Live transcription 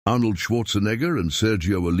Arnold Schwarzenegger and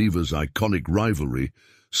Sergio Oliva's iconic rivalry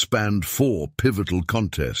spanned 4 pivotal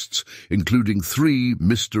contests, including 3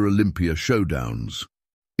 Mr. Olympia showdowns.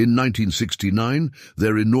 In 1969,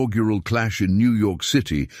 their inaugural clash in New York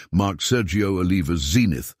City marked Sergio Oliva's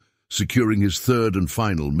zenith, securing his 3rd and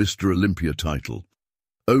final Mr. Olympia title.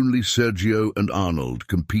 Only Sergio and Arnold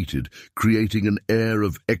competed, creating an air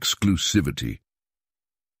of exclusivity.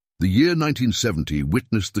 The year 1970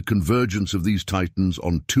 witnessed the convergence of these titans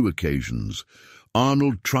on 2 occasions.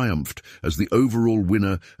 Arnold triumphed as the overall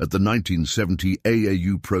winner at the 1970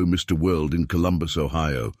 AAU Pro Mr. World in Columbus,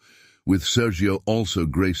 Ohio, with Sergio also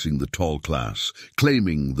gracing the tall class,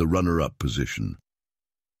 claiming the runner-up position.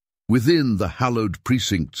 Within the hallowed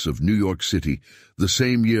precincts of New York City, the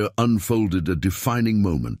same year unfolded a defining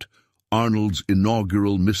moment, Arnold's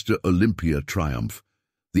inaugural Mr. Olympia triumph.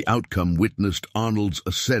 The outcome witnessed Arnold's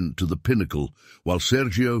ascent to the pinnacle, while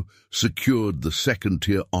Sergio secured the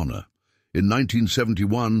 2nd-tier honor. In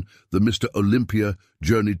 1971, the Mr. Olympia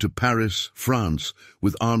journeyed to Paris, France,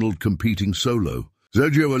 with Arnold competing solo.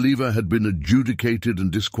 Sergio Oliva had been adjudicated and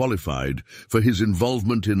disqualified for his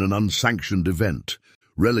involvement in an unsanctioned event,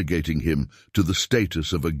 relegating him to the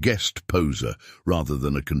status of a guest poser rather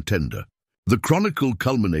than a contender. The chronicle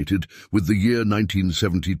culminated with the year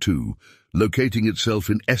 1972, locating itself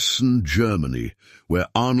in Essen, Germany, where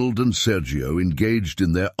Arnold and Sergio engaged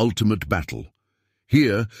in their ultimate battle.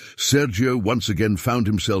 Here, Sergio once again found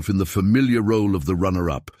himself in the familiar role of the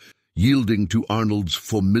runner-up, yielding to Arnold's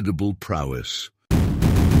formidable prowess.